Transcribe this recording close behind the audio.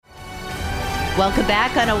Welcome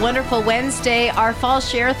back on a wonderful Wednesday. Our Fall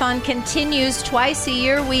Share-a-thon continues twice a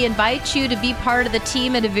year. We invite you to be part of the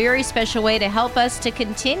team in a very special way to help us to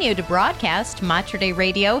continue to broadcast Mater Dei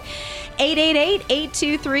Radio.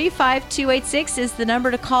 888-823-5286 is the number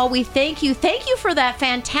to call. We thank you. Thank you for that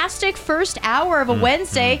fantastic first hour of a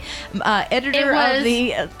Wednesday. Editor of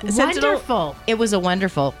the Sentinel. Wonderful. It was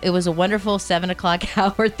a wonderful 7 o'clock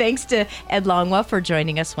hour. Thanks to Ed Longwa for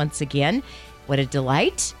joining us once again. What a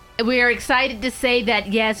delight. We are excited to say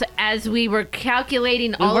that, yes, as we were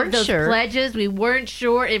calculating all of those pledges, we weren't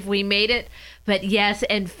sure if we made it. But yes,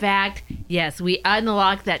 in fact, yes, we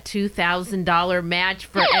unlocked that $2,000 match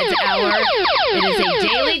for Ed's Hour. It is a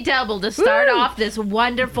daily double to start off this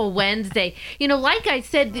wonderful Wednesday. You know, like I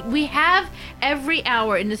said, we have every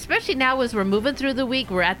hour, and especially now as we're moving through the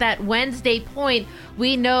week, we're at that Wednesday point.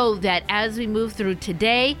 We know that as we move through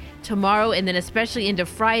today, tomorrow, and then especially into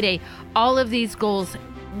Friday, all of these goals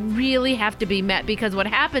really have to be met, because what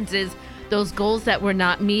happens is those goals that we're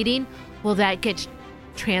not meeting, well, that gets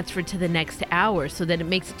transferred to the next hour, so that it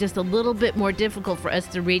makes it just a little bit more difficult for us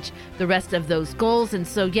to reach the rest of those goals. And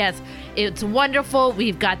so, yes, it's wonderful.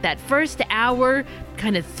 We've got that first hour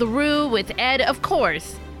kind of through with Ed. Of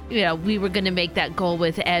course, you know, we were going to make that goal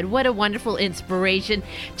with Ed. What a wonderful inspiration.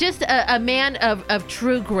 Just a man of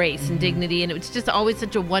true grace and dignity. And it's just always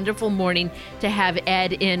such a wonderful morning to have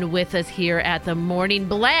Ed in with us here at the Morning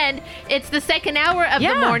Blend. It's the second hour of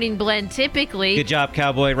the Morning Blend, typically. Good job,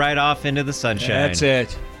 Cowboy. Right off into the sunshine. That's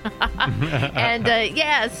it. And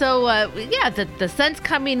the sun's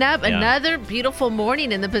coming up. Another beautiful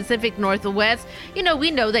morning in the Pacific Northwest. You know, we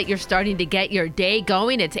know that you're starting to get your day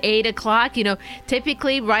going. It's 8 o'clock. You know,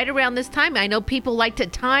 typically right around this time, I know people like to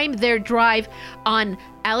time their drive on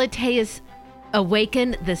Alatea's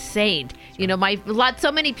Awaken the Saint. You know,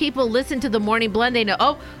 so many people listen to the Morning Blend. They know,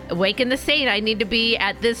 oh, Awaken the Saint, I need to be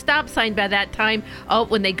at this stop sign by that time. Oh,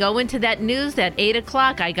 when they go into that news at 8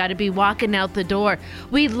 o'clock, I got to be walking out the door.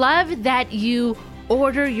 We love that you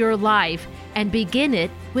order your life and begin it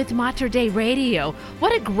with Mater Dei Radio.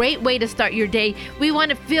 What a great way to start your day. We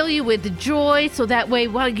want to fill you with joy, so that way,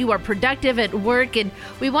 while you are productive at work, and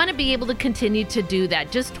we want to be able to continue to do that.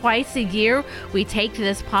 Just twice a year, we take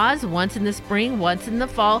this pause, once in the spring, once in the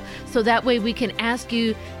fall, so that way we can ask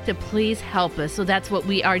you to please help us. So that's what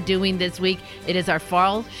we are doing this week. It is our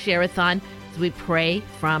Fall Share-a-thon, as we pray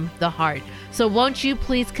from the heart. So won't you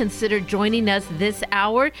please consider joining us this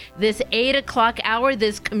hour, this 8 o'clock hour,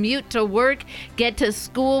 this commute to work, get to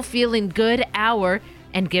school feeling good hour,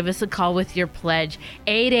 and give us a call with your pledge.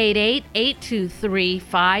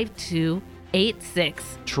 888-823-5286.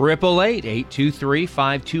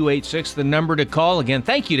 888-823-5286, the number to call. Again,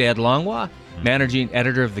 thank you to Ed Longwa, managing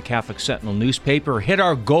editor of the Catholic Sentinel newspaper. Hit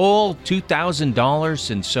our goal,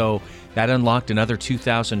 $2,000, and so that unlocked another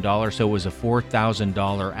 $2,000, so it was a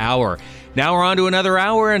 $4,000 hour. Now we're on to another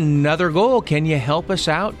hour, another goal. Can you help us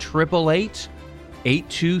out?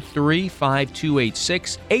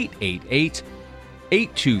 888-823-5286.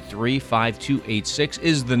 888-823-5286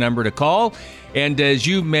 is the number to call. And as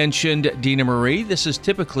you mentioned, Dina Marie, this is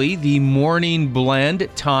typically the Morning Blend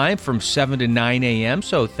time from 7 to 9 a.m.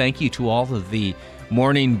 So thank you to all of the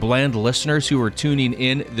Morning Blend listeners who are tuning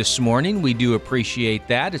in this morning. We do appreciate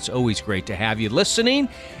that. It's always great to have you listening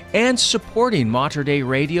and supporting Mater Dei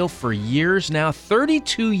Radio for years now,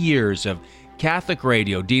 32 years of Catholic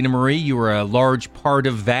radio. Dina Marie, you were a large part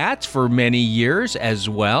of that for many years as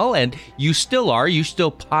well, and you still are. You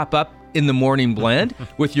still pop up in the Morning Blend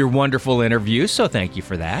with your wonderful interviews, so thank you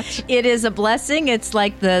for that. It is a blessing. It's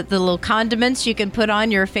like the little condiments you can put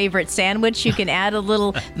on your favorite sandwich. You can add a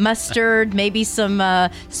little mustard, maybe some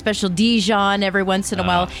special Dijon every once in a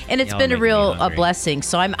while, and it's been a blessing.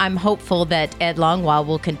 So I'm hopeful that Ed Longwa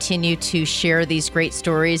will continue to share these great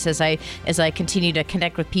stories as I continue to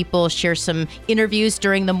connect with people, share some interviews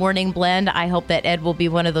during the Morning Blend. I hope that Ed will be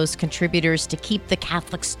one of those contributors to keep the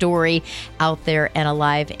Catholic story out there and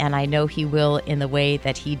alive, and I know he will in the way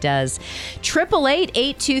that he does.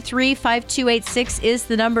 888-823-5286 is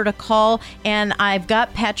the number to call, and I've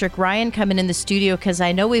got Patrick Ryan coming in the studio because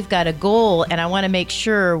I know we've got a goal, and I want to make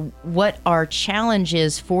sure what our challenge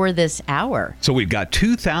is for this hour. So we've got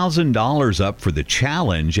 $2,000 up for the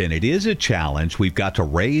challenge, and it is a challenge. We've got to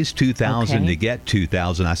raise $2,000 to get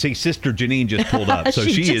 $2,000. I see Sister Jeannine just pulled up, so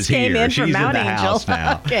she is here. She's in the house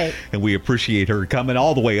now. Okay. And we appreciate her coming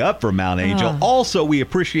all the way up from Mount Angel. Also, we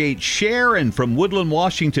appreciate Sharon from Woodland,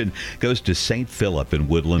 Washington goes to St. Philip in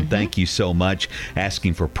Woodland. Thank you so much.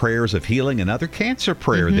 Asking for prayers of healing, another cancer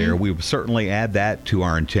prayer there. We will certainly add that to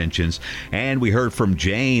our intentions. And we heard from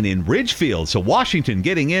Jane in Ridgefield. So Washington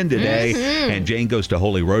getting in today. And Jane goes to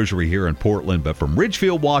Holy Rosary here in Portland. But from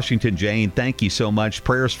Ridgefield, Washington, Jane, thank you so much.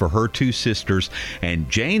 Prayers for her 2 sisters. And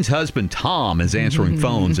Jane's husband, Tom, is answering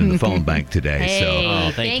phones in the phone bank today.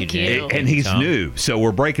 Hey, thank you. And he's Tom. new. So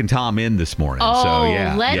we're breaking Tom in this morning. Oh, so,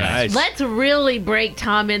 yeah. Let's really break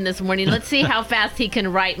Tom in this morning. Let's see how fast he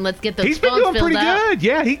can write, and let's get those He's been phones doing filled pretty up. good.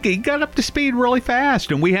 Yeah, he got up to speed really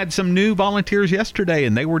fast. And we had some new volunteers yesterday,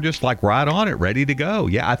 and they were just like right on it, ready to go.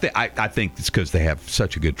 Yeah, I think it's because they have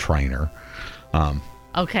such a good trainer.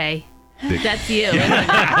 Okay. That's you.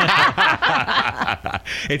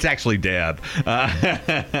 It's actually Deb.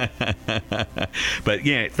 But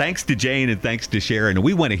yeah, thanks to Jane and thanks to Sharon. And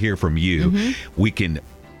we want to hear from you.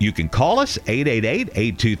 You can call us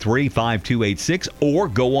 888-823-5286 or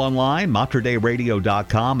go online,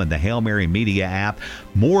 materdeiradio.com and the Hail Mary Media app.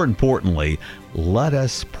 More importantly, let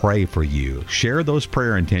us pray for you. Share those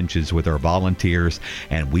prayer intentions with our volunteers,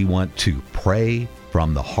 and we want to pray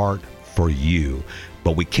from the heart for you.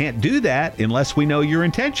 But we can't do that unless we know your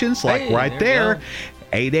intentions, like right there.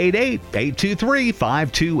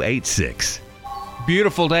 888-823-5286.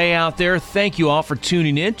 Beautiful day out there. Thank you all for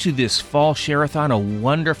tuning in to this Fall Share-a-thon, a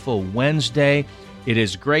wonderful Wednesday. It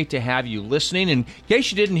is great to have you listening. In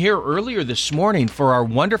case you didn't hear earlier this morning, for our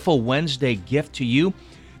wonderful Wednesday gift to you,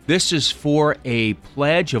 this is for a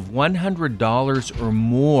pledge of $100 or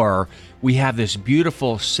more. We have this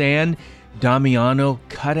beautiful San Damiano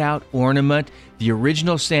cutout ornament, the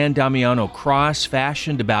original San Damiano cross,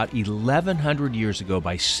 fashioned about 1,100 years ago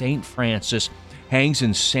by St. Francis, hangs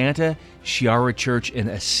in Santa Chiara Church in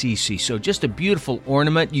Assisi. So just a beautiful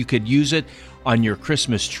ornament. You could use it on your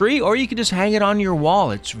Christmas tree, or you could just hang it on your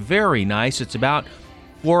wall. It's very nice. It's about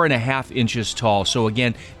 4.5 inches tall. So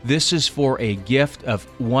again, this is for a gift of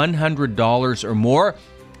 $100 or more,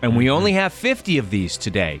 and we only have 50 of these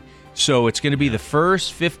today. So it's going to be the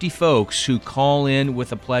first 50 folks who call in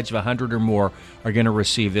with a pledge of 100 or more are going to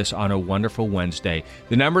receive this on a wonderful Wednesday.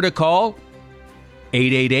 The number to call,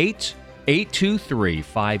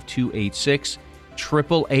 888-823-5286,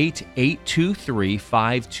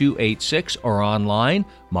 888-823-5286, or online,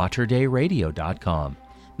 materdeiradio.com.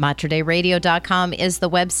 MaterDeiRadio.com is the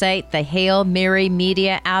website. The Hail Mary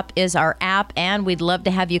Media app is our app, and we'd love to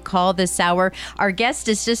have you call this hour. Our guest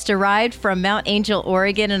has just arrived from Mount Angel,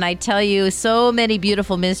 Oregon, and I tell you, so many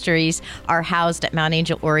beautiful ministries are housed at Mount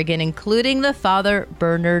Angel, Oregon, including the Father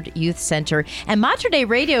Bernard Youth Center. And Mater Dei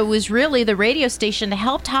Radio was really the radio station to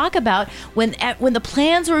help talk about when the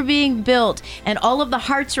plans were being built and all of the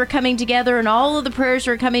hearts were coming together and all of the prayers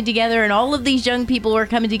were coming together and all of these young people were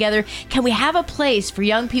coming together. Can we have a place for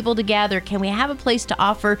young people to gather? Can we have a place to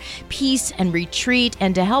offer peace and retreat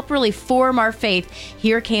and to help really form our faith?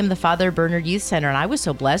 Here came the Father Bernard Youth Center, and I was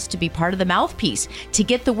so blessed to be part of the mouthpiece to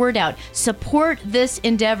get the word out, support this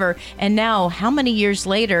endeavor. And now, how many years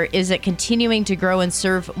later is it continuing to grow and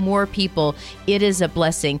serve more people? It is a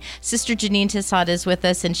blessing. Sister Jeannine Tisot is with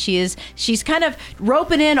us, and she's kind of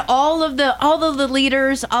roping in all of the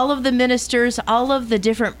leaders, all of the ministers, all of the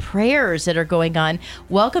different prayers that are going on.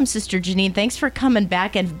 Welcome, Sister Jeannine. Thanks for coming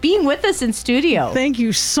back and being with us in studio. Thank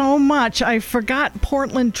you so much. I forgot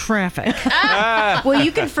Portland traffic. Well,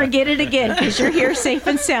 you can forget it again because you're here safe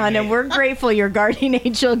and sound, and we're grateful your guardian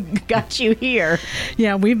angel got you here.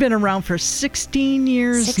 Yeah, we've been around for 16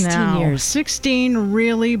 years 16 now. years. 16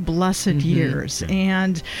 really blessed years.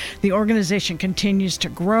 And the organization continues to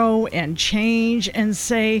grow and change and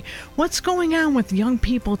say, what's going on with young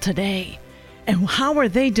people today? And how are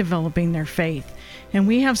they developing their faith? And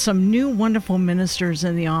we have some new wonderful ministers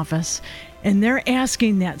in the office, and they're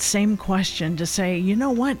asking that same question to say, you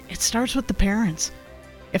know what? It starts with the parents.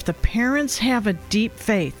 If the parents have a deep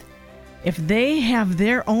faith, if they have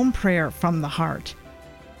their own prayer from the heart,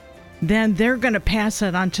 then they're going to pass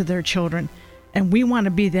it on to their children. And we want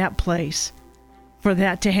to be that place for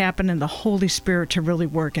that to happen and the Holy Spirit to really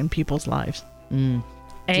work in people's lives.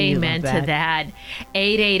 Amen to that.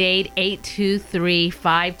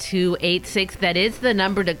 888-823-5286. That is the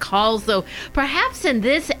number to call. So perhaps in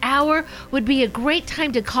this hour would be a great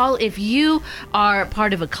time to call if you are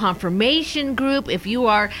part of a confirmation group, if you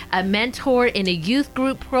are a mentor in a youth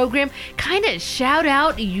group program. Kind of shout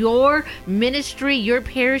out your ministry, your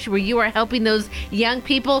parish where you are helping those young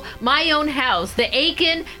people. My own house, the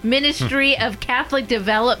Aiken Ministry of Catholic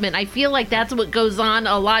Development. I feel like that's what goes on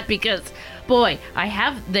a lot because boy, I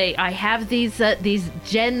have these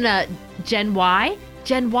Gen Y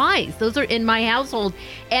Gen Ys. Those are in my household.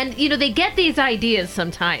 And, they get these ideas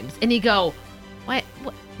sometimes. And you go,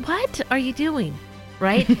 what are you doing?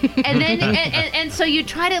 Right? And then, and so you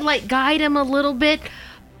try to like guide them a little bit.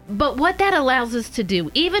 But what that allows us to do,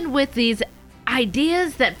 even with these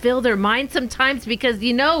ideas that fill their mind sometimes, because,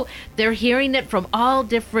 they're hearing it from all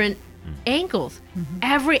different angles.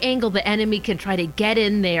 Every angle the enemy can try to get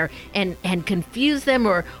in there and confuse them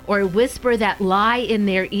or whisper that lie in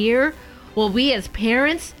their ear. Well, we as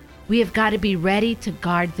parents, we have got to be ready to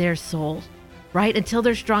guard their souls, right? Until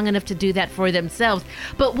they're strong enough to do that for themselves.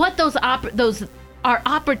 But what those are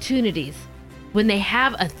opportunities when they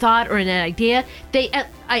have a thought or an idea,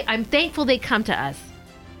 I'm thankful they come to us,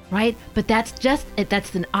 right? But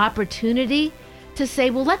that's an opportunity to say,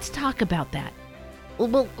 well, let's talk about that.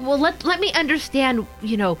 Well, let me understand,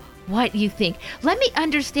 what you think. Let me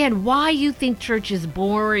understand why you think church is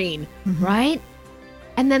boring, right?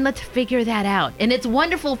 And then let's figure that out. And it's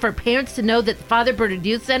wonderful for parents to know that Father Bernard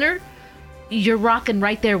Youth Center, you're rocking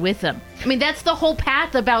right there with them. I mean, that's the whole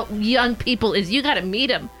path about young people is you got to meet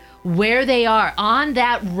them where they are on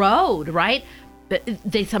that road, right? But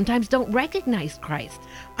they sometimes don't recognize Christ.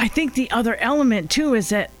 I think the other element, too, is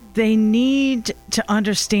that they need to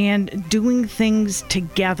understand doing things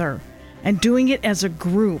together and doing it as a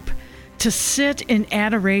group. To sit in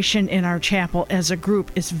adoration in our chapel as a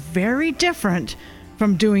group is very different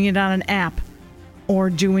from doing it on an app or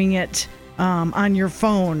doing it on your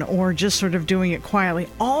phone or just sort of doing it quietly.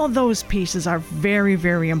 All those pieces are very,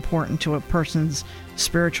 very important to a person's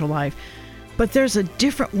spiritual life. But there's a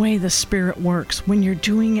different way the Spirit works when you're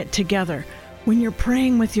doing it together, when you're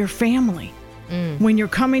praying with your family, when you're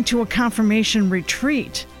coming to a confirmation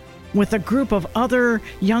retreat with a group of other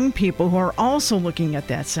young people who are also looking at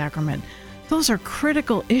that sacrament. Those are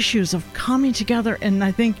critical issues of coming together. And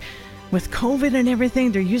I think with COVID and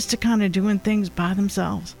everything, they're used to kind of doing things by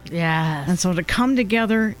themselves. Yeah. And so to come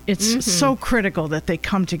together, it's so critical that they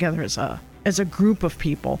come together as a group of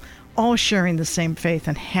people, all sharing the same faith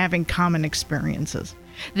and having common experiences.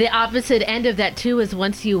 The opposite end of that, too, is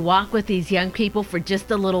once you walk with these young people for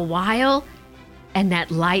just a little while and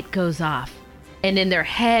that light goes off and in their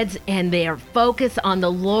heads and they are focused on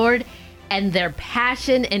the Lord and their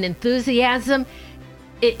passion and enthusiasm,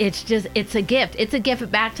 it's a gift. It's a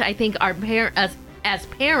gift back to, I think, us as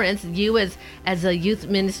parents, you as a youth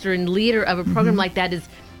minister and leader of a program like that, is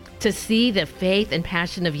to see the faith and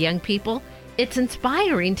passion of young people. It's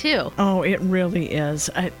inspiring, too. Oh, it really is.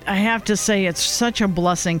 I have to say it's such a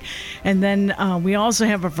blessing. And then we also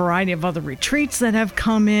have a variety of other retreats that have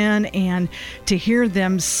come in, and to hear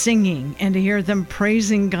them singing and to hear them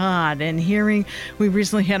praising God and we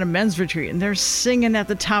recently had a men's retreat and they're singing at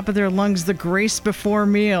the top of their lungs, the grace before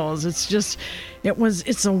meals. It's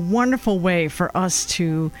a wonderful way for us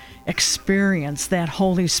to experience that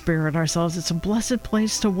Holy Spirit ourselves. It's a blessed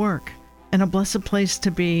place to work and a blessed place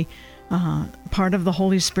to be part of the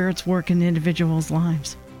Holy Spirit's work in individuals'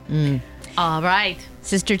 lives. All right.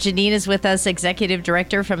 Sister Jeannine is with us, Executive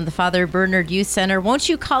Director from the Father Bernard Youth Center. Won't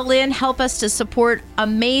you call in, help us to support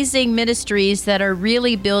amazing ministries that are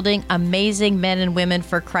really building amazing men and women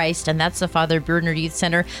for Christ? And that's the Father Bernard Youth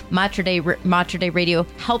Center. Mater Dei Radio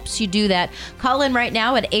helps you do that. Call in right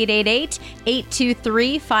now at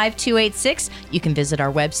 888-823-5286. You can visit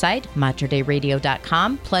our website,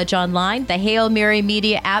 materdeiradio.com. Pledge online. The Hail Mary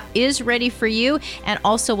Media app is ready for you. And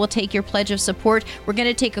also we'll take your pledge of support. We're going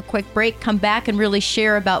to take a quick break, come back and really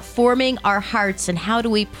share about forming our hearts and how do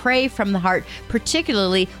we pray from the heart,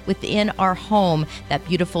 particularly within our home, that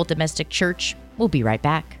beautiful domestic church. We'll be right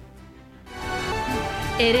back.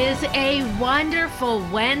 It is a wonderful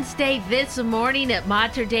Wednesday this morning at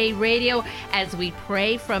Mater Dei Radio as we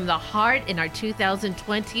pray from the heart in our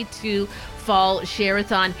 2022 Fall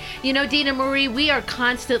Share-a-thon. You know, Dina Marie, we are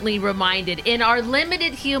constantly reminded in our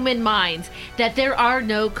limited human minds that there are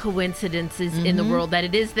no coincidences in the world, that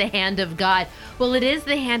it is the hand of God. Well, it is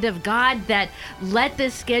the hand of God that let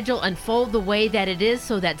this schedule unfold the way that it is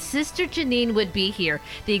so that Sister Jeannine would be here,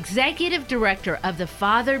 the Executive Director of the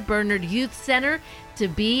Father Bernard Youth Center, to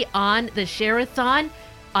be on the Share-a-thon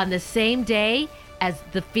on the same day as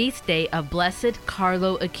the feast day of Blessed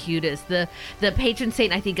Carlo Acutis, the patron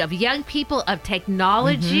saint, I think, of young people, of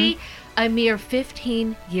technology, a mere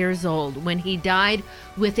 15 years old when he died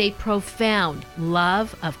with a profound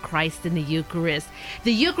love of Christ in the Eucharist.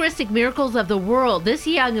 The Eucharistic miracles of the world, this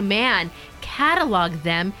young man cataloged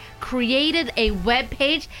them, created a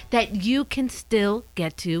webpage that you can still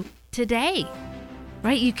get to today.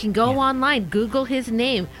 Right? You can go online, Google his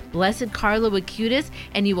name, Blessed Carlo Acutis,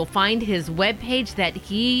 and you will find his webpage that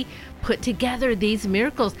he put together these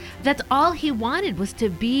miracles. That's all he wanted, was to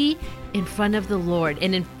be in front of the Lord,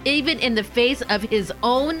 and even in the face of his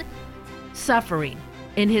own suffering,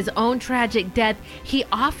 in his own tragic death, he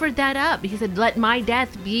offered that up. He said, let my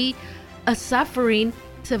death be a suffering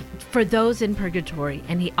for those in purgatory.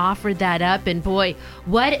 And he offered that up. And boy,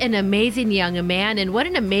 what an amazing young man, and what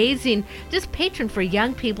an amazing just patron for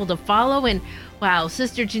young people to follow. And wow,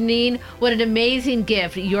 Sister Jeannine, what an amazing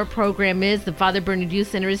gift your program is, the Father Bernard Youth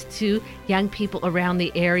Center is, to young people around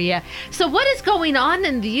the area. So what is going on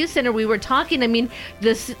in the Youth Center? We were talking, I mean,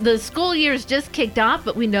 the school year's just kicked off,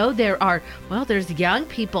 but we know there's young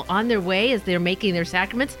people on their way as they're making their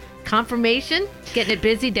sacraments. Confirmation, getting it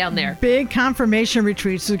busy down there. Big confirmation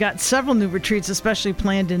retreats. We've got several new retreats, especially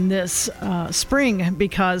planned in this spring,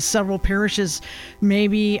 because several parishes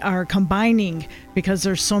maybe are combining because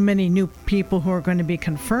there's so many new people who are going to be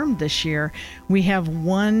confirmed this year. We have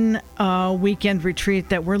one weekend retreat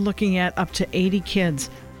that we're looking at up to 80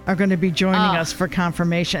 kids are going to be joining us for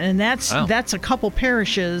confirmation. And that's a couple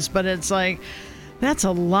parishes, but it's like, that's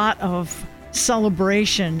a lot of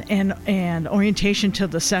celebration and orientation to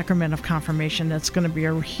the sacrament of confirmation. That's going to be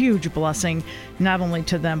a huge blessing, not only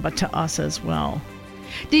to them, but to us as well.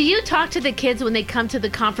 Do you talk to the kids when they come to the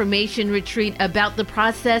confirmation retreat about the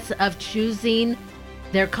process of choosing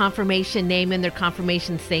their confirmation name and their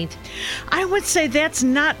confirmation saint? I would say that's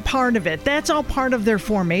not part of it. That's all part of their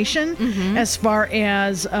formation, as far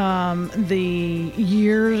as the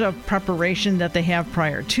years of preparation that they have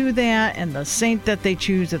prior to that, and the saint that they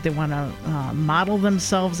choose that they want to model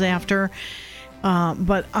themselves after.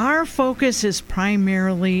 But our focus is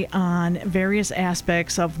primarily on various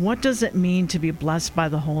aspects of what does it mean to be blessed by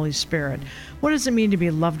the Holy Spirit? What does it mean to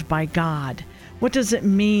be loved by God? What does it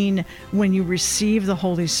mean when you receive the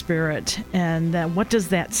Holy Spirit? And what does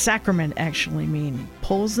that sacrament actually mean?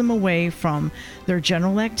 Pulls them away from their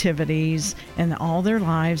general activities and all their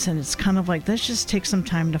lives, and it's kind of like, let's just take some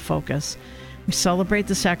time to focus. We celebrate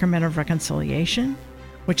the sacrament of reconciliation,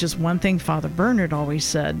 which is one thing Father Bernard always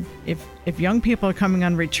said. If young people are coming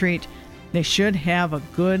on retreat, they should have a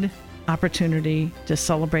good opportunity to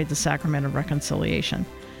celebrate the sacrament of reconciliation.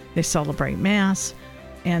 They celebrate Mass,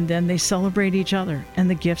 and then they celebrate each other and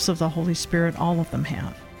the gifts of the Holy Spirit all of them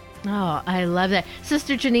have. Oh, I love that.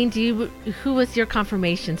 Sister Jeannine, who was your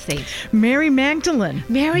confirmation saint? Mary Magdalene.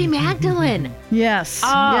 Mary Magdalene. Yes,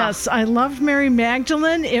 yes. I loved Mary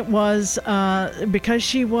Magdalene. It was because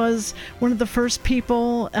she was one of the first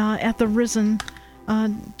people at the risen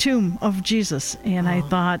tomb of Jesus. And I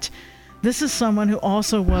thought, this is someone who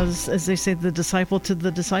also was, as they say, the disciple to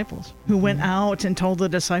the disciples, who went out and told the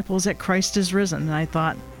disciples that Christ is risen. And I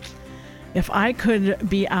thought, if I could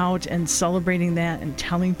be out and celebrating that and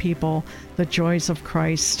telling people the joys of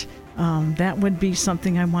Christ, that would be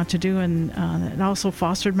something I want to do. And it also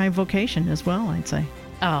fostered my vocation as well, I'd say.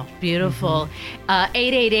 Oh, beautiful.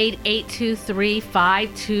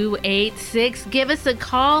 888-823-5286. Give us a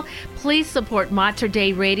call. Please support Mater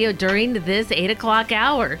Dei Radio during this 8 o'clock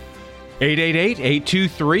hour.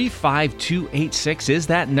 888-823-5286 is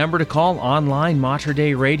that number to call. Online,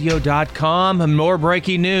 materdeiradio.com. And more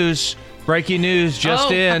breaking news. Breaking news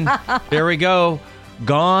just in. There we go.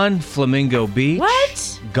 Gone Flamingo Beach.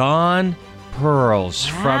 What? Gone pearls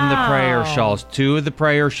from the prayer shawls. 2 of the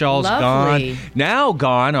prayer shawls Lovely. gone. Now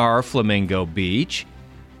gone are Flamingo Beach,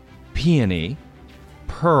 peony,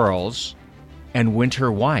 pearls, and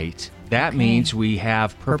winter white. That means we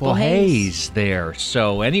have purple haze there.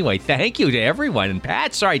 So anyway, thank you to everyone. And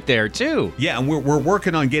Pat's right there, too. Yeah, and we're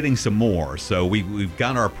working on getting some more. So we've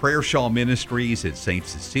got our prayer shawl ministries at St.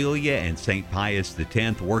 Cecilia and St. Pius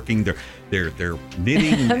X working. They're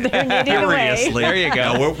knitting furiously. There you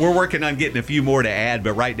go. We're working on getting a few more to add.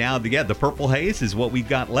 But right now, the purple haze is what we've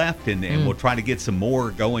got left. And we'll try to get some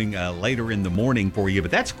more going later in the morning for you.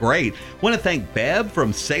 But that's great. Want to thank Bev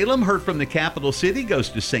from Salem, heard from the capital city, goes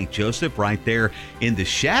to St. Joseph right there in the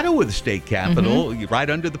shadow of the state capitol, right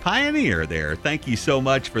under the Pioneer there. Thank you so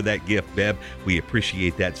much for that gift, Bev. We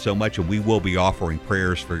appreciate that so much, and we will be offering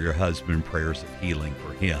prayers for your husband, prayers of healing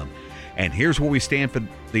for him. And here's where we stand for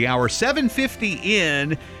the hour, 7:50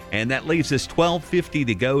 in, and that leaves us 12:50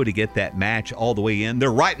 to go to get that match all the way in.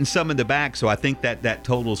 They're writing some in the back, so I think that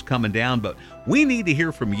total's coming down, but we need to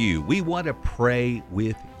hear from you. We want to pray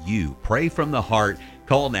with you. Pray from the heart.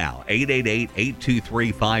 Call now,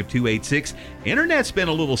 888-823-5286. Internet's been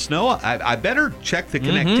a little slow. I better check the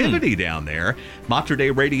connectivity down there.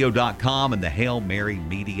 MaterDeiRadio.com and the Hail Mary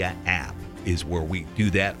Media app is where we do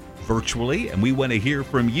that virtually, and we want to hear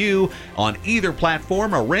from you on either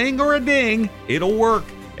platform, a ring or a ding. It'll work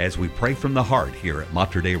as we pray from the heart here at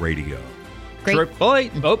Mater Dei Radio. Great.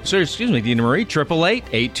 888, Dina Marie,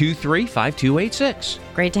 888-823-5286.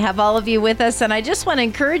 Great to have all of you with us. And I just want to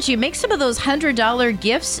encourage you, make some of those $100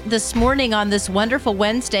 gifts this morning on this wonderful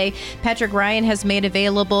Wednesday. Patrick Ryan has made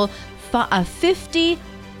available 50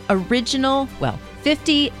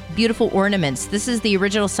 beautiful ornaments. This is the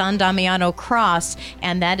original San Damiano cross,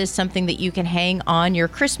 and that is something that you can hang on your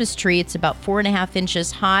Christmas tree. It's about 4.5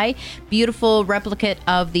 inches high. Beautiful replicate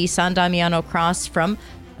of the San Damiano cross from,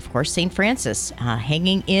 of course, St. Francis,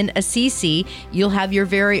 hanging in Assisi. You'll have your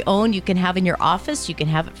very own. You can have in your office. You can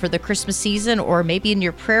have it for the Christmas season or maybe in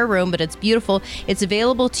your prayer room, but it's beautiful. It's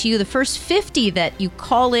available to you. The first 50 that you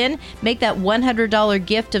call in, make that $100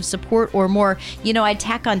 gift of support or more. You know, I'd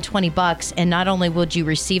tack on $20, and not only would you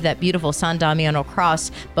receive that beautiful San Damiano cross,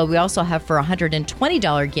 but we also have for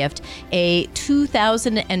 $120 gift a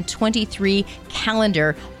 2023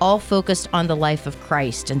 calendar, all focused on the life of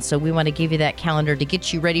Christ. And so we want to give you that calendar to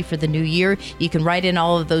get you ready for the new year. You can write in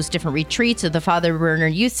all of those different retreats of the Father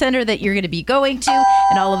Bernard Youth Center that you're going to be going to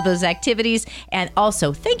and all of those activities. And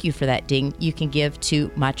also, thank you for that ding you can give to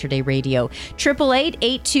Mater Dei Radio.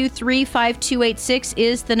 888-823-5286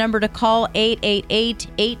 is the number to call.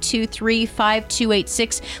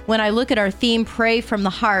 888-823-5286. When I look at our theme, Pray from the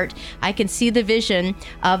Heart, I can see the vision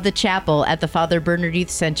of the chapel at the Father Bernard Youth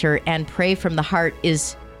Center, and Pray from the Heart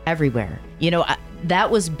is everywhere. You know, that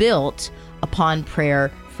was built upon prayer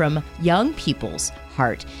from young people's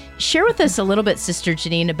heart. Share with us a little bit, Sister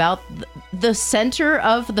Jeannine, about the center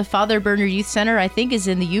of the Father Bernard Youth Center, I think, is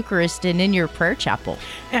in the Eucharist and in your prayer chapel.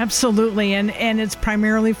 Absolutely, and it's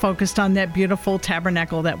primarily focused on that beautiful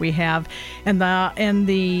tabernacle that we have, and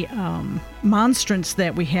the monstrance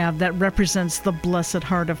that we have that represents the Blessed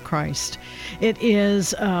Heart of Christ. It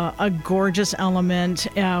is a gorgeous element.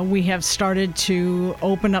 We have started to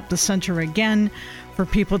open up the center again for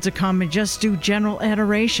people to come and just do general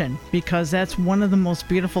adoration, because that's one of the most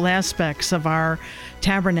beautiful aspects of our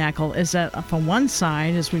tabernacle, is that on one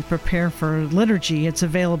side, as we prepare for liturgy, it's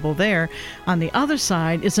available there. On the other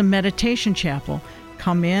side is a meditation chapel.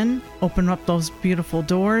 Come in, open up those beautiful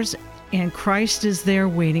doors, and Christ is there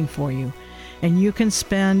waiting for you. And you can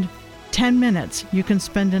spend 10 minutes, you can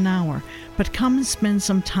spend an hour, but come and spend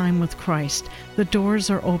some time with Christ. The doors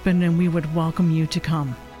are open, and we would welcome you to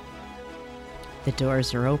come. The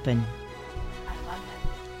doors are open.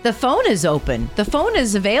 The phone is open. The phone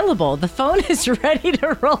is available. The phone is ready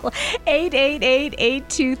to roll.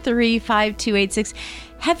 888-823-5286.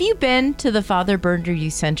 Have you been to the Father Bernard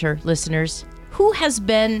Youth Center, listeners? Who has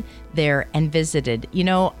been there and visited? You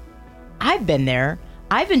know, I've been there.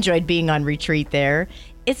 I've enjoyed being on retreat there.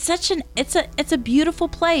 It's it's a beautiful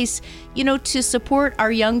place, you know, to support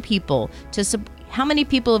our young people, how many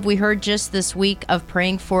people have we heard just this week of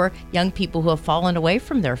praying for young people who have fallen away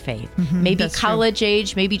from their faith? Maybe college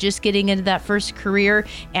age, maybe just getting into that first career,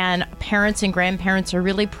 and parents and grandparents are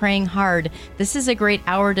really praying hard. This is a great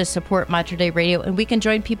hour to support Mater Dei Radio, and we can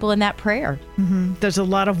join people in that prayer. There's a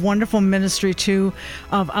lot of wonderful ministry, too,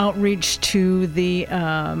 of outreach to the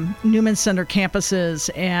Newman Center campuses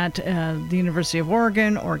at the University of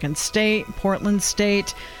Oregon, Oregon State, Portland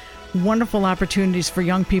State. Wonderful opportunities for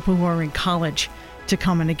young people who are in college to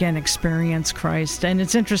come and again experience Christ. And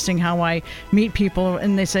it's interesting how I meet people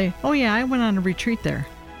and they say, oh yeah, I went on a retreat there.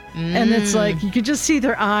 And it's like, you could just see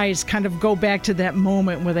their eyes kind of go back to that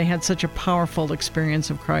moment where they had such a powerful experience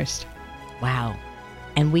of Christ. Wow.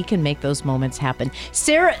 And we can make those moments happen.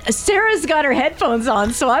 Sarah's got her headphones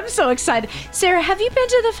on, so I'm so excited. Sarah, have you been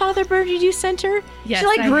to the Father Bernard Youth Center? Yes, she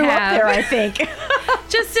grew up there, I think.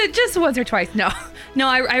 just once or twice. No,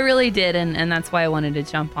 I really did, and that's why I wanted to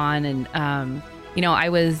jump on. And I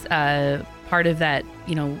was part of that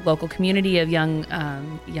local community of young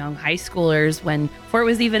high schoolers before it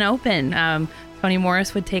was even open. Tony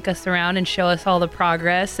Morris would take us around and show us all the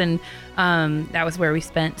progress, and that was where we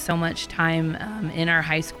spent so much time in our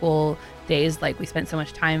high school days. Like, we spent so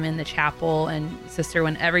much time in the chapel. And sister,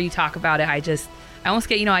 whenever you talk about it, I almost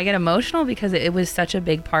get I get emotional, because it was such a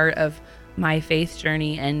big part of my faith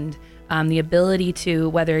journey, and the ability to,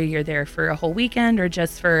 whether you're there for a whole weekend or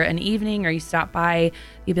just for an evening, or you stop by,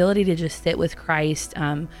 the ability to just sit with Christ.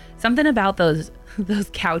 Something about those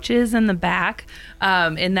couches in the back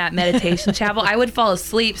in that meditation chapel. I would fall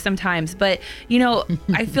asleep sometimes, but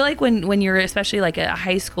I feel like when you're especially like a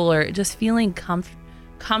high schooler, just feeling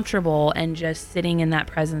comfortable, and just sitting in that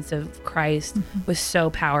presence of Christ was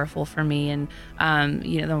so powerful for me. And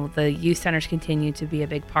the youth centers continue to be a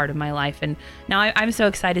big part of my life. And now I'm so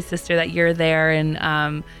excited, sister, that you're there.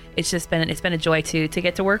 And it's been a joy to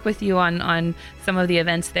get to work with you on some of the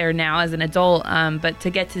events there now as an adult, but to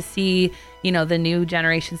get to see the new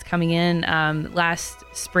generations coming in. Last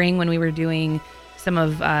spring when we were doing some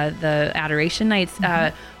of the adoration nights,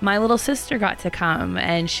 my little sister got to come,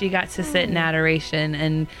 and she got to sit in adoration,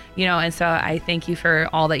 and so I thank you for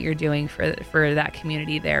all that you're doing for that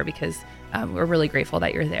community there, because we're really grateful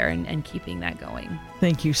that you're there and keeping that going.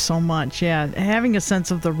 Thank you so much. Yeah, having a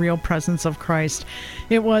sense of the real presence of Christ.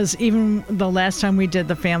 It was, even the last time we did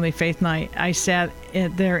the Family Faith Night, I sat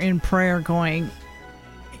there in prayer going,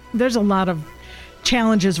 there's a lot of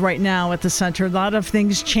challenges right now at the center, a lot of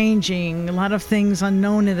things changing, a lot of things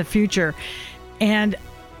unknown in the future. And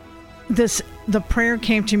the prayer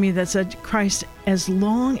came to me that said, Christ, as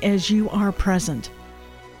long as you are present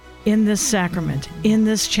in this sacrament, in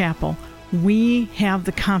this chapel, we have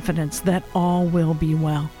the confidence that all will be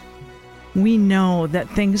well. We know that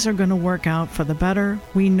things are going to work out for the better.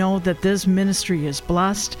 We know that this ministry is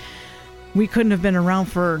blessed. We couldn't have been around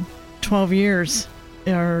for 12 years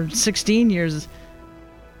or 16 years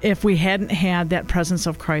if we hadn't had that presence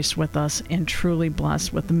of Christ with us, and truly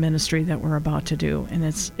blessed with the ministry that we're about to do. And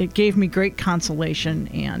it gave me great consolation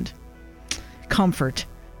and comfort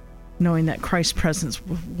knowing that Christ's presence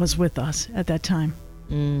was with us at that time.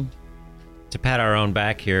 To pat our own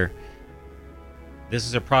back here, this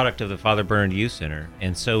is a product of the Father Burned Youth Center,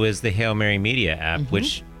 and so is the Hail Mary Media app,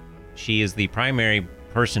 which she is the primary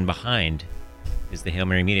person behind, is the Hail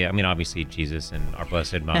Mary Media. I mean, obviously Jesus and our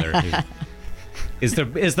Blessed Mother is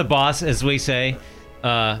the boss, as we say.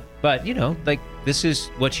 But, this is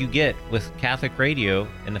what you get with Catholic radio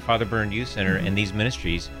and the Father Burned Youth Center and these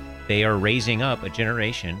ministries. They are raising up a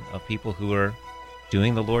generation of people who are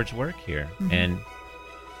doing the Lord's work here. And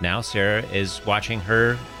now Sarah is watching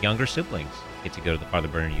her younger siblings get to go to the Father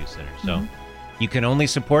Burned Youth Center. So you can only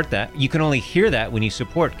support that. You can only hear that when you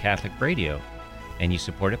support Catholic radio. And you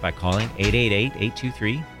support it by calling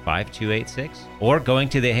 888-823-5286 or going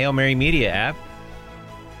to the Hail Mary Media app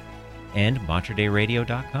and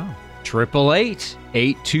MaterDeiRadio.com.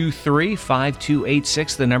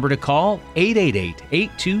 888-823-5286, the number to call,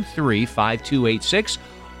 888-823-5286.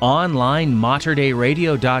 Online,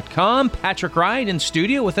 MaterDeiRadio.com. Patrick Wright in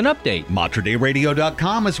studio with an update.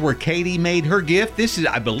 MaterDeiRadio.com is where Katie made her gift. This is,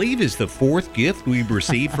 I believe, is the fourth gift we've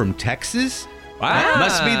received from Texas. Wow.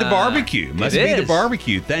 Must be the barbecue. The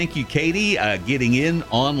barbecue. Thank you, Katie. Getting in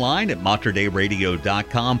online at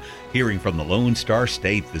MaterDeiRadio.com, hearing from the Lone Star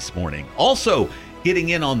State this morning. Also, getting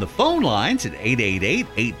in on the phone lines at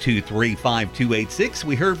 888-823-5286.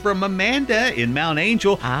 We heard from Amanda in Mount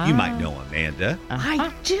Angel. You might know Amanda.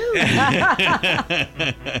 I do.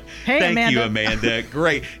 Hey, Thank Amanda. you, Amanda.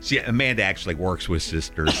 Great. Amanda actually works with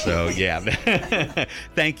sisters, so yeah.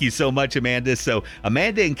 Thank you so much, Amanda. So,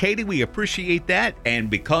 Amanda and Katie, we appreciate that.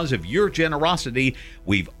 And because of your generosity,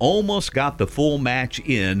 we've almost got the full match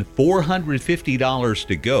in. $450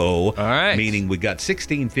 to go. All right. Meaning we got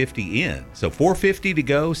 $1,650 in. So $450 to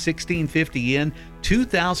go, $1,650 in,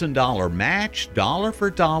 $2,000 match, dollar for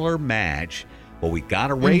dollar match. Well, we got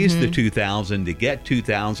to raise the $2,000 to get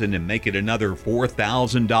 $2,000 and make it another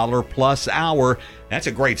 $4,000 plus hour. That's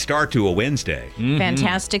a great start to a Wednesday.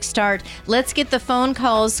 Fantastic start. Let's get the phone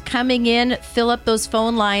calls coming in. Fill up those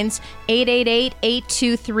phone lines.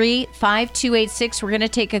 888-823-5286. We're going to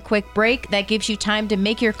take a quick break. That gives you time to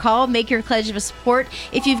make your call, make your pledge of support.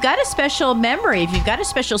 If you've got a special memory, if you've got a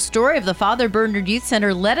special story of the Father Bernard Youth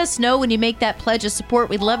Center, let us know when you make that pledge of support.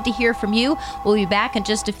 We'd love to hear from you. We'll be back in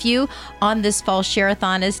just a few on this Fall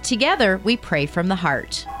Share-a-thon as together we pray from the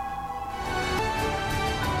heart.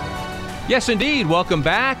 Yes, indeed. Welcome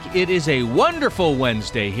back. It is a wonderful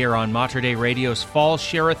Wednesday here on Mater Dei Radio's Fall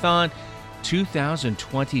Share-a-thon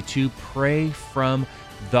 2022. Pray from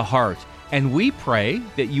the heart. And we pray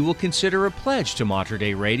that you will consider a pledge to Mater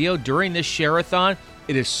Dei Radio during this Share-a-thon.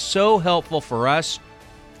 It is so helpful for us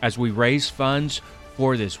as we raise funds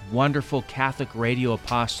for this wonderful Catholic radio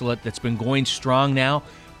apostolate that's been going strong now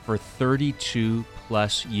for 32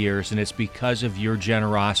 plus years. And it's because of your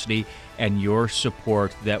generosity and your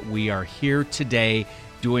support that we are here today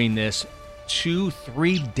doing this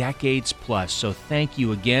 2-3 decades plus. So thank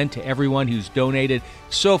you again to everyone who's donated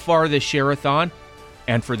so far this Share-a-thon,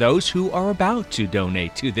 and for those who are about to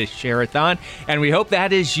donate to this Share-a-thon. And we hope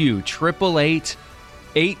that is you.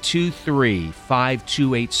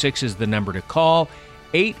 888-823-5286 is the number to call.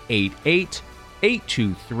 888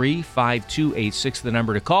 823-5286, the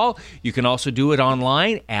number to call. You can also do it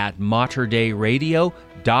online at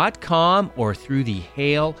materdeiradio.com or through the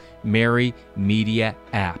Hail Mary Media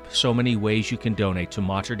app. So many ways you can donate to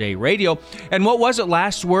Mater Dei Radio. And what was it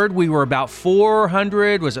last word? We were about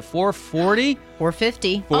 400, was it 440?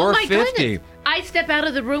 450. Oh my goodness. I step out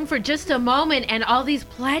of the room for just a moment and all these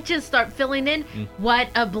pledges start filling in. What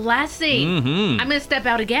a blessing. Mm-hmm. I'm going to step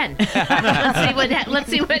out again. Let's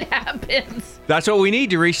see what happens. That's what we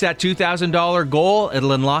need to reach that $2,000 goal.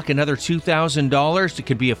 It'll unlock another $2,000. It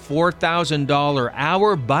could be a $4,000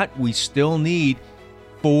 hour, but we still need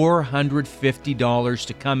 $450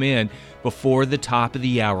 to come in before the top of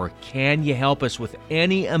the hour. Can you help us with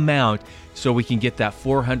any amount so we can get that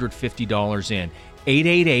 $450 in?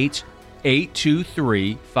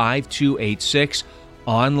 888-823-5286.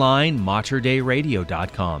 Online,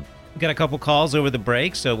 materdeiradio.com. We got a couple calls over the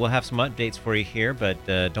break, so we'll have some updates for you here, but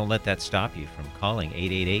don't let that stop you from calling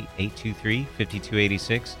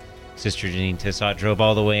 888-823-5286. Sister Jeannine Tisot drove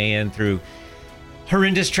all the way in through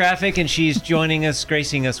horrendous traffic, and she's joining us,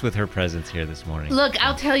 gracing us with her presence here this morning. Look,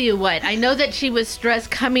 I'll tell you what. I know that she was stressed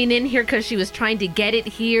coming in here because she was trying to get it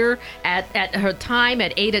here at her time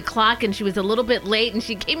at 8 o'clock, and she was a little bit late, and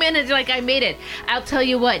she came in and she's like, I made it. I'll tell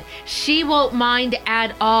you what. She won't mind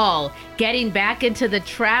at all getting back into the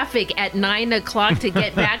traffic at 9 o'clock to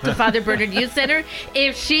get back to Father Bernard Youth Center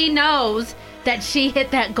if she knows that she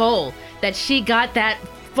hit that goal, that she got that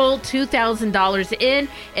full $2,000 in.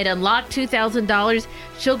 It unlocked $2,000.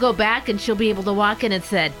 She'll go back and she'll be able to walk in and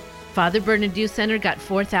said, Father Bernard Youth Center got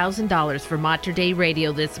 $4,000 for Mater Dei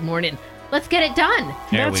Radio this morning. Let's get it done.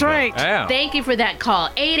 That's right. Yeah. Thank you for that call.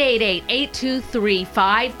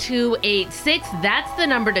 888-823-5286. That's the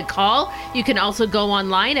number to call. You can also go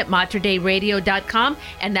online at materdeiradio.com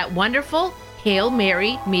and that wonderful Hail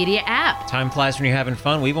Mary Media app. Time flies when you're having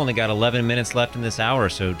fun. We've only got 11 minutes left in this hour,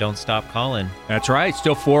 so don't stop calling. That's right.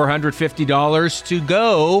 Still $450 to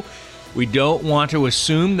go. We don't want to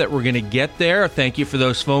assume that we're going to get there. Thank you for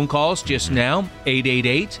those phone calls just now.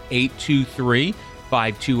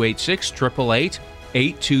 888-823-5286,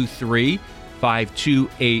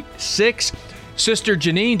 888-823-5286. Sister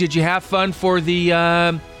Jeannine, did you have fun for the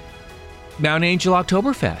Mount Angel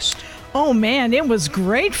Oktoberfest? Oh, man, it was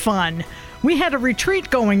great fun. We had a retreat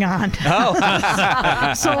going on. Oh.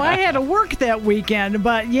 So I had to work that weekend.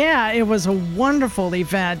 But yeah, it was a wonderful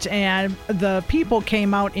event. And the people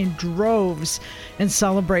came out in droves in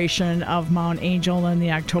celebration of Mount Angel and the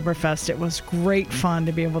Oktoberfest. It was great fun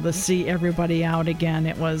to be able to see everybody out again.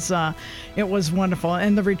 It was wonderful.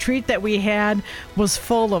 And the retreat that we had was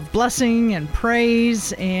full of blessing and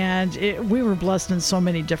praise. And we were blessed in so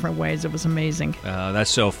many different ways. It was amazing. That's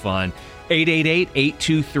so fun.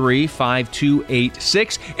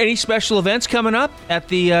 888-823-5286. Any special events coming up at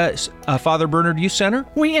the Father Bernard Youth Center?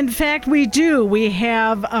 In fact, we do. We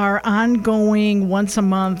have our ongoing, once a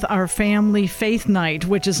month, our Family Faith Night,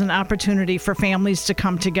 which is an opportunity for families to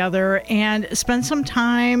come together and spend some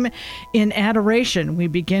time in adoration. We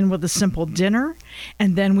begin with a simple dinner,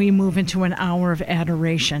 and then we move into an hour of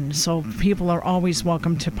adoration. So people are always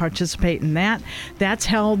welcome to participate in that. That's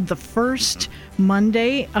held the first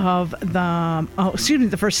Sunday of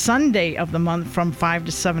the month from 5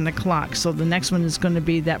 to 7 o'clock. So the next one is going to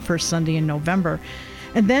be that first Sunday in November.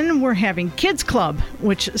 And then we're having Kids Club,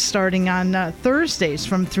 which is starting on Thursdays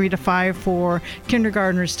from 3 to 5 for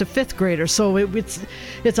kindergartners to fifth graders. So it's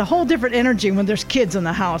a whole different energy when there's kids in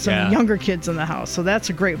the house, and younger kids in the house. So that's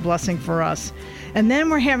a great blessing for us. And then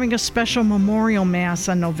we're having a special memorial mass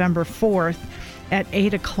on November 4th at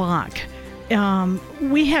 8 o'clock.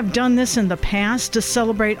 We have done this in the past to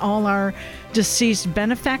celebrate all our deceased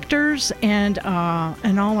benefactors and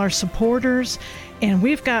all our supporters. And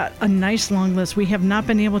we've got a nice long list. We have not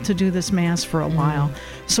been able to do this Mass for a while.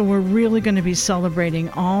 So we're really going to be celebrating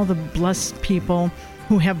all the blessed people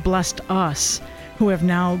who have blessed us, who have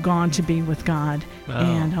now gone to be with God. Wow.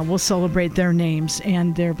 And we'll celebrate their names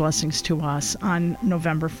and their blessings to us on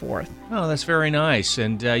November 4th. Oh, that's very nice.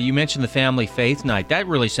 And you mentioned the Family Faith Night. That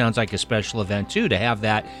really sounds like a special event, too, to have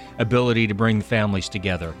that ability to bring families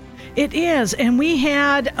together. It is. And we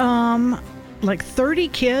had like 30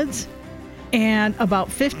 kids and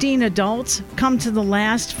about 15 adults come to the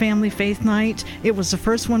last Family Faith Night. It was the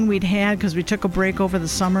first one we'd had because we took a break over the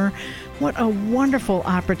summer. What a wonderful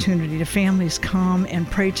opportunity to families come and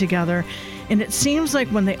pray together. And it seems like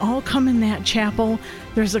when they all come in that chapel,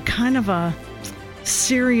 there's a kind of a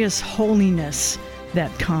serious holiness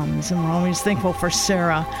that comes. And we're always thankful for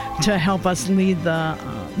Sarah to help us lead the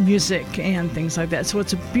music and things like that. So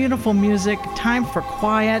it's a beautiful music, time for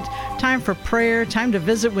quiet, time for prayer, time to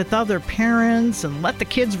visit with other parents and let the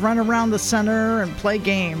kids run around the center and play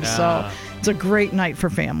games. So it's a great night for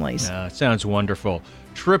families. It sounds wonderful.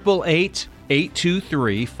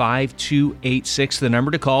 888-823-5286, the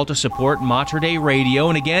number to call to support Mater Dei Radio.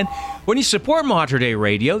 And again, when you support Mater Dei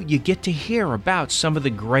Radio, you get to hear about some of the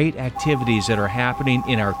great activities that are happening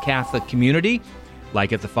in our Catholic community,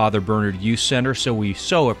 like at the Father Bernard Youth Center. So we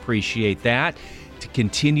so appreciate that, to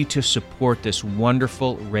continue to support this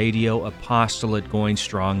wonderful radio apostolate going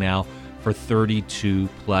strong now for 32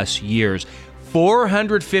 plus years.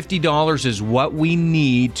 $450 is what we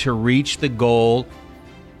need to reach the goal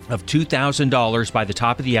of $2,000 by the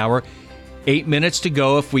top of the hour. 8 minutes to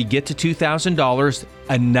go. If we get to $2,000,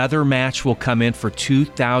 another match will come in for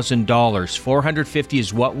 $2,000. $450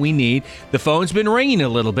 is what we need. The phone's been ringing a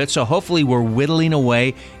little bit, so hopefully we're whittling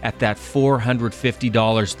away at that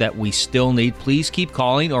 $450 that we still need. Please keep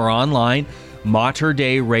calling or online,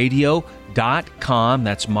 materdeiradio.com.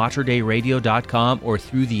 That's materdeiradio.com, or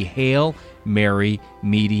through the Hail Mary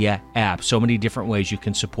Media app. So many different ways you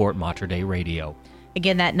can support Mater Dei Radio.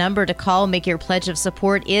 Again, that number to call, make your pledge of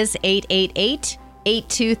support, is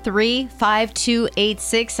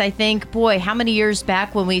 888-823-5286. I think, boy, how many years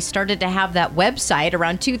back when we started to have that website,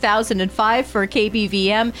 around 2005 for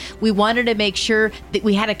KBVM, we wanted to make sure that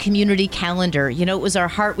we had a community calendar. You know, it was our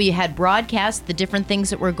heart. We had broadcast the different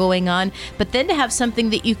things that were going on, but then to have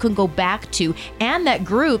something that you can go back to and that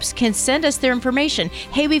groups can send us their information.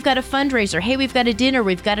 Hey, we've got a fundraiser. Hey, we've got a dinner.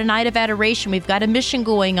 We've got a night of adoration. We've got a mission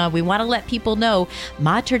going on. We want to let people know.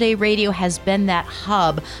 Mater Dei Radio has been that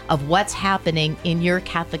hub of what's happening in your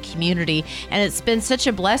Catholic community, and it's been such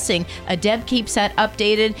a blessing. Deb keeps that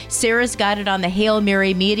updated. Sarah's got it on the Hail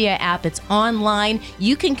Mary Media app. It's online.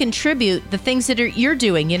 You can contribute the things that you're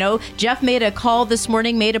doing. You know, Jeff made a call this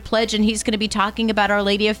morning, made a pledge, and he's going to be talking about Our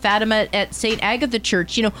Lady of Fatima at St. Agatha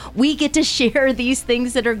Church. You know, we get to share these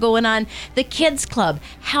things that are going on. The Kids Club,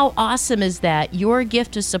 how awesome is that? Your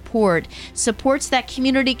gift of support supports that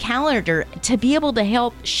community calendar to be able to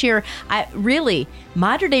help share. Really,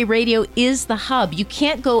 Mater Dei Radio is the hub. You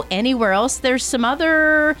can't go anywhere else. There's some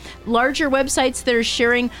other larger websites that are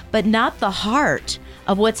sharing, but not the heart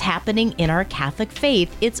of what's happening in our Catholic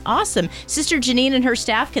faith. It's awesome. Sister Jeannine and her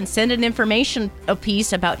staff can send an information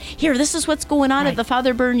piece about, here, this is what's going on at the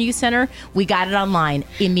Father Bernard Youth Center. We got it online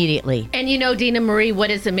immediately. And you know, Dina Marie, what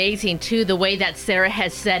is amazing too, the way that Sarah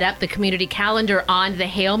has set up the community calendar on the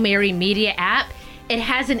Hail Mary Media app, it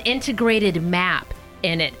has an integrated map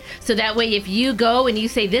in it. So that way, if you go and you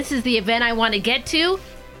say, this is the event I want to get to,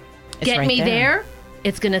 get right me there.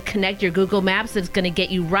 It's going to connect your Google Maps. It's going to get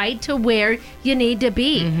you right to where you need to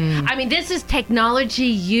be. Mm-hmm. I mean, this is technology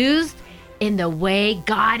used in the way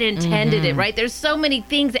God intended it, right? There's so many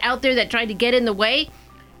things out there that try to get in the way.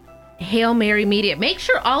 Hail Mary Media. Make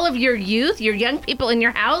sure all of your youth, your young people in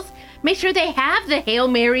your house, make sure they have the Hail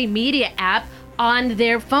Mary Media app on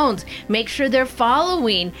their phones. Make sure they're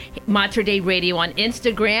following Mater Dei Radio on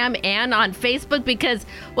Instagram and on Facebook, because,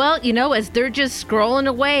 well, you know, as they're just scrolling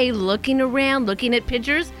away, looking around, looking at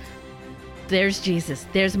pictures, there's Jesus.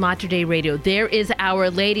 There's Mater Dei Radio. There is Our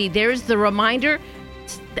Lady. There's the reminder.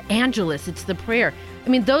 It's the Angelus. It's the prayer. I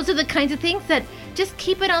mean, those are the kinds of things that just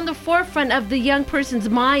keep it on the forefront of the young person's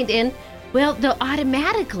mind, and, well, they'll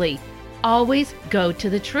automatically always go to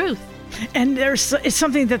the truth. And it's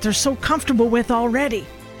something that they're so comfortable with already.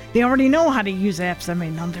 They already know how to use apps, I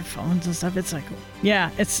mean, on their phones and stuff. It's like, yeah,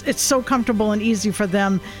 it's so comfortable and easy for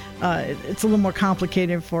them. It's a little more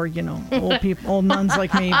complicated for, you know, old people, old nuns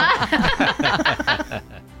like me.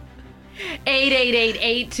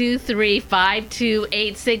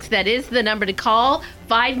 888-823-5286. That is the number to call.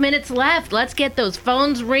 5 minutes left. Let's get those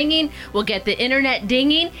phones ringing. We'll get the internet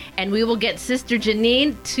dinging, and we will get Sister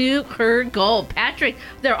Jeannine to her goal. Patrick,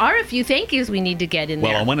 there are a few thank yous we need to get in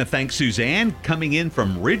there. Well, I want to thank Suzanne coming in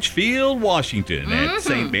from Ridgefield, Washington at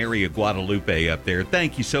St. Mary of Guadalupe up there.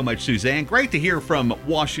 Thank you so much, Suzanne. Great to hear from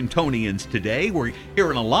Washingtonians today. We're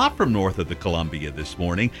hearing a lot from north of the Columbia this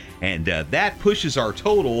morning, and that pushes our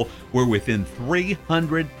total. We're within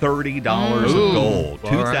 $330 of gold.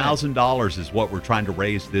 $2,000 is what we're trying to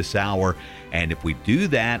raise this hour. And if we do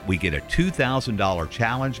that, we get a $2,000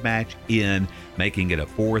 challenge match in, making it a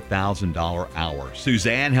 $4,000 hour.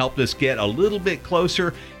 Suzanne helped us get a little bit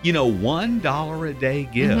closer. You know, $1 a day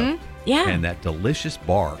gift. Yeah. And that delicious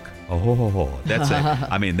bark Oh,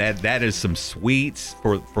 that is some sweets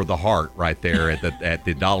for the heart right there at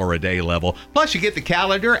the $1 a day level. Plus, you get the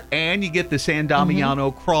calendar and you get the San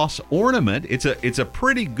Damiano cross ornament. It's a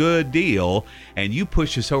pretty good deal, and you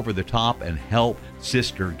push us over the top and help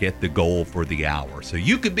Sister get the goal for the hour. So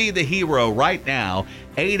you could be the hero right now.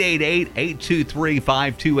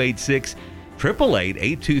 888-823-5286.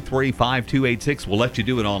 888-823-5286. We'll let you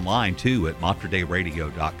do it online too at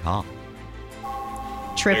materdeiradio.com.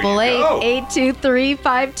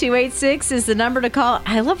 888-823-5286 is the number to call.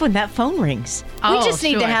 I love when that phone rings. We just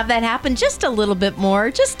need to have that happen just a little bit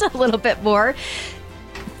more.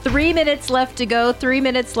 3 minutes left to go.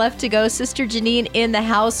 Sister Jeannine in the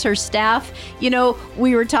house, her staff.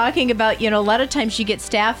 We were talking about, a lot of times you get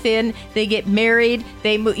staff in, they get married,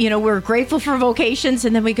 we're grateful for vocations,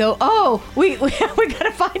 and then we go, we got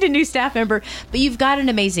to find a new staff member. But you've got an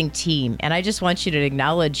amazing team, and I just want you to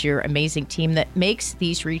acknowledge your amazing team that makes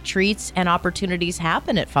these retreats and opportunities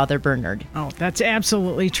happen at Father Bernard. Oh, that's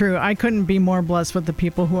absolutely true. I couldn't be more blessed with the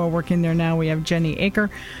people who are working there now. We have Jenny Aker,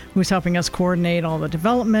 who's helping us coordinate all the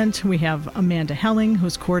development. We have Amanda Helling,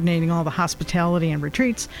 who's coordinating all the hospitality and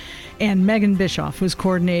retreats, and Megan Bischoff, who's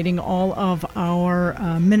coordinating all of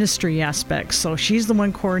our ministry aspects. So she's the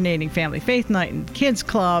one coordinating Family Faith Night and Kids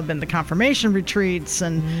Club and the confirmation retreats.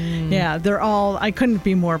 And I couldn't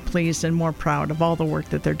be more pleased and more proud of all the work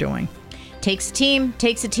that they're doing. Takes a team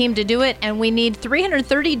to do it, and we need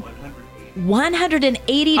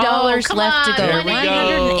 $180 left to go.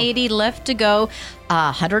 $180 left to go.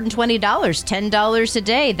 $120, $10 a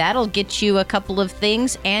day. That'll get you a couple of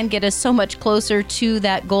things and get us so much closer to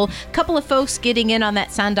that goal. A couple of folks getting in on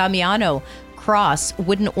that San Damiano cross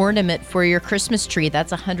wooden ornament for your Christmas tree.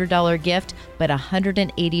 That's a $100 gift, but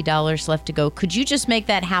 $180 left to go. Could you just make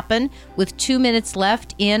that happen with 2 minutes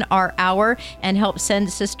left in our hour and help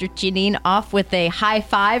send Sister Jeannine off with a high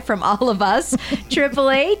five from all of us?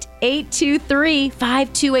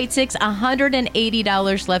 888-823-5286.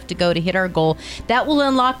 $180 left to go to hit our goal. That will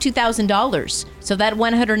unlock $2,000. So that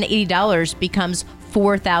 $180 becomes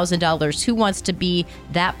 $4,000. Who wants to be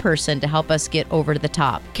that person to help us get over to the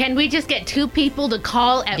top? Can we just get 2 people to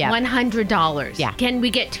call at $100? Yeah. Can we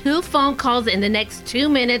get 2 phone calls in the next 2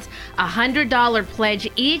 minutes, $100 pledge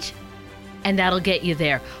each, and that'll get you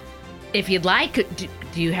there. If you'd like, do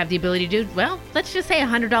you have the ability to do, well, let's just say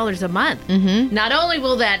 $100 a month. Mm-hmm. Not only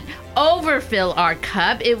will that overfill our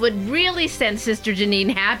cup, it would really send Sister Jeannine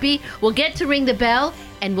happy. We'll get to ring the bell,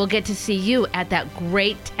 and we'll get to see you at that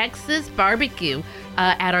great Texas barbecue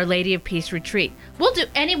at Our Lady of Peace Retreat. We'll do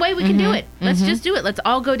any way we can do it. Let's just do it. Let's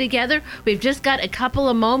all go together. We've just got a couple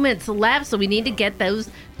of moments left, so we need to get those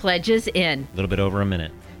pledges in. A little bit over a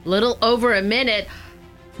minute.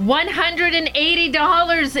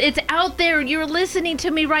 $180. It's out there. You're listening to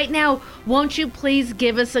me right now. Won't you please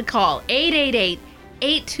give us a call?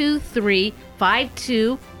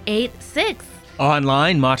 888-823-5286.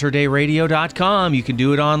 Online, materdeiradio.com. You can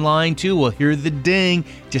do it online too. We'll hear the ding.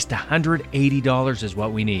 Just $180 is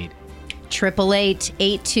what we need.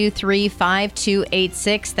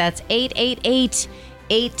 888-823-5286. That's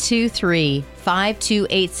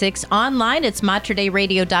 888-823-5286. Online, it's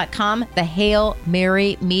materdeiradio.com. The Hail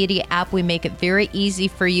Mary Media app. We make it very easy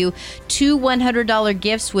for you. 2 $100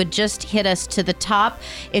 gifts would just hit us to the top.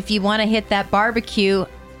 If you want to hit that barbecue,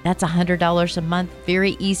 that's $100 a month.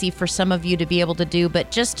 Very easy for some of you to be able to do, but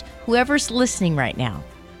just whoever's listening right now,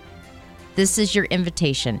 this is your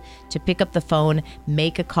invitation to pick up the phone,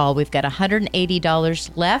 make a call. We've got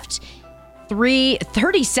 $180 left. 30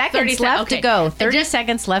 seconds left to go. 30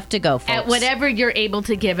 seconds left to go, folks. At whatever you're able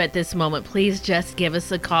to give at this moment, please just give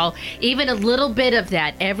us a call. Even a little bit of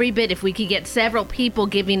that, every bit. If we could get several people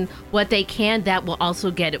giving what they can, that will also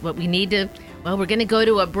get it. What we need to... Well, we're going to go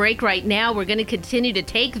to a break right now. We're going to continue to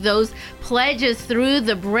take those pledges through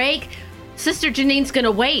the break. Sister Jeannine's going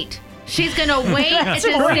to wait. She's going to wait to see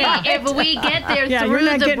if we get there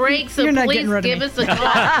through the break. So please give us a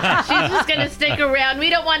call. She's just going to stick around. We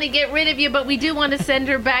don't want to get rid of you, but we do want to send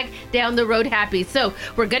her back down the road happy. So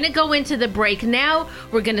we're going to go into the break now.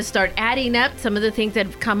 We're going to start adding up some of the things that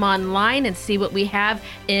have come online and see what we have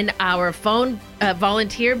in our phone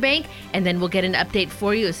volunteer bank, and then we'll get an update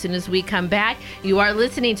for you as soon as we come back. You are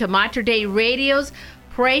listening to Mater Dei Radio's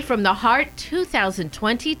Pray from the Heart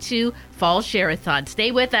 2022 Fall Share-a-thon.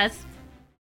 Stay with us.